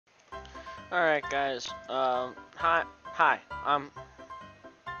Alright guys, hi, I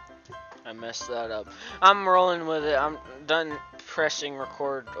messed that up. I'm rolling with it. I'm done pressing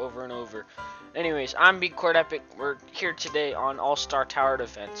record over and over. Anyways, I'm BeatCourt Epic. We're here today on All-Star Tower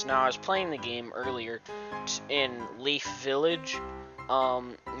Defense. Now, I was playing the game earlier in Leaf Village,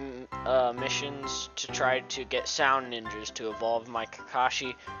 missions to try to get Sound Ninjas to evolve my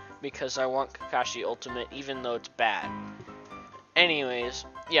Kakashi, because I want Kakashi Ultimate, even though it's bad. Anyways,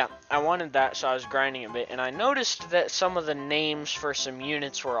 yeah, I wanted that, so I was grinding a bit, and I noticed that some of the names for some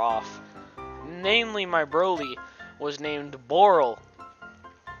units were off. Namely, my Broly was named Boral.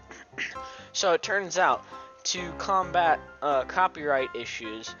 So it turns out, to combat copyright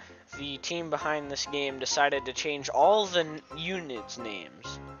issues, the team behind this game decided to change all the units'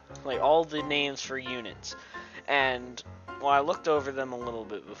 names. Like, all the names for units. And, well, I looked over them a little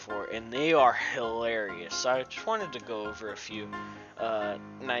bit before, and they are hilarious. So I just wanted to go over a few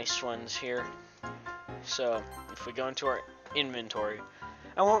nice ones here. So, if we go into our inventory,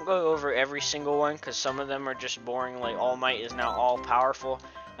 I won't go over every single one, because some of them are just boring, like All Might is now all-powerful.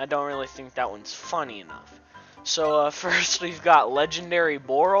 I don't really think that one's funny enough. So, first we've got Legendary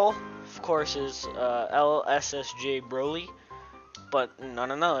Boral, of course, is LSSJ Broly. But,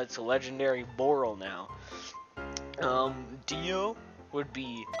 no, it's a Legendary Boral now. Dio would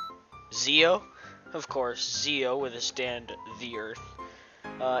be Zeo, of course, Zeo with a stand the Earth.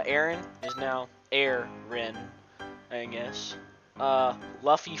 Aaron is now Aaron, I guess.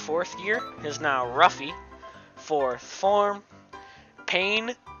 Luffy 4th gear is now Ruffy, 4th form.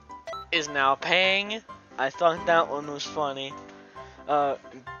 Pain is now Pang. I thought that one was funny. SSJ3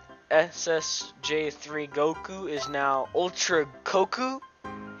 Goku is now Ultra Goku.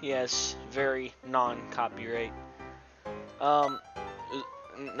 Yes, very non-copyright.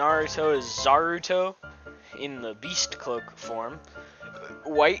 Naruto is Zaruto in the Beast Cloak form.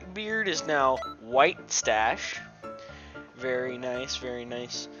 Whitebeard is now White Stash. Very nice, very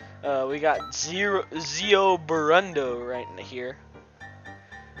nice. We got Zeo Burundo right in here.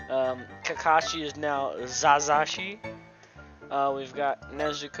 Kakashi is now Zazashi. We've got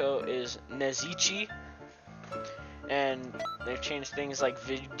Nezuko is Nezichi. And they've changed things like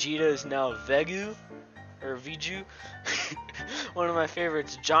Vegeta is now Vegu. Or Viju. One of my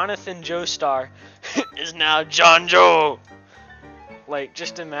favorites, Jonathan Joestar, is now Jonjo. Like,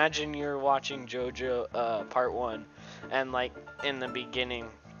 just imagine you're watching JoJo Part 1, and like in the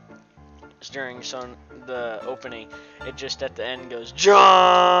beginning, during the opening, it just at the end goes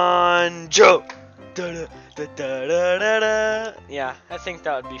Jonjo. Yeah, I think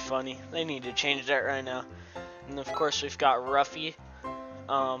that would be funny. They need to change that right now. And of course we've got Ruffy.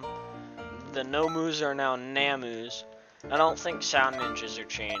 The Nomus are now Namus. I don't think Sound Ninjas are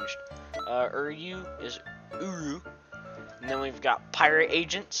changed. Uryu is Uru. And then we've got Pirate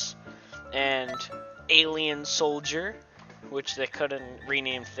Agents and Alien Soldier, which they couldn't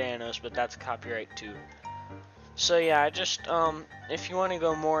rename Thanos, but that's copyright too. So yeah, I just, if you want to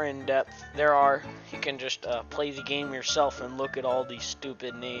go more in depth, you can just play the game yourself and look at all these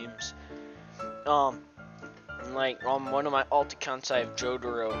stupid names. Like on one of my alt accounts I have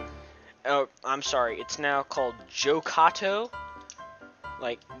Jotaro. Oh, I'm sorry, it's now called Jokato.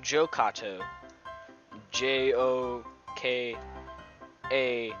 Like Jokato. Jokato.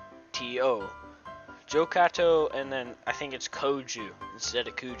 Jokato, and then I think it's Koju instead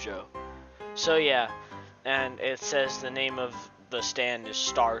of Kujo. So yeah, and it says the name of the stand is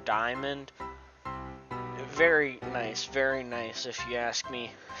Star Diamond. Very nice if you ask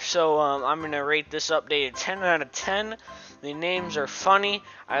me. So I'm gonna rate this update a 10 out of 10. The names are funny.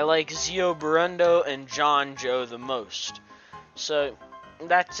 I like Zeo Burundo and Jonjo the most. So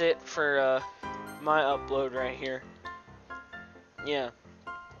that's it for my upload right here. Yeah.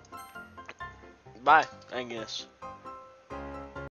 Bye, I guess.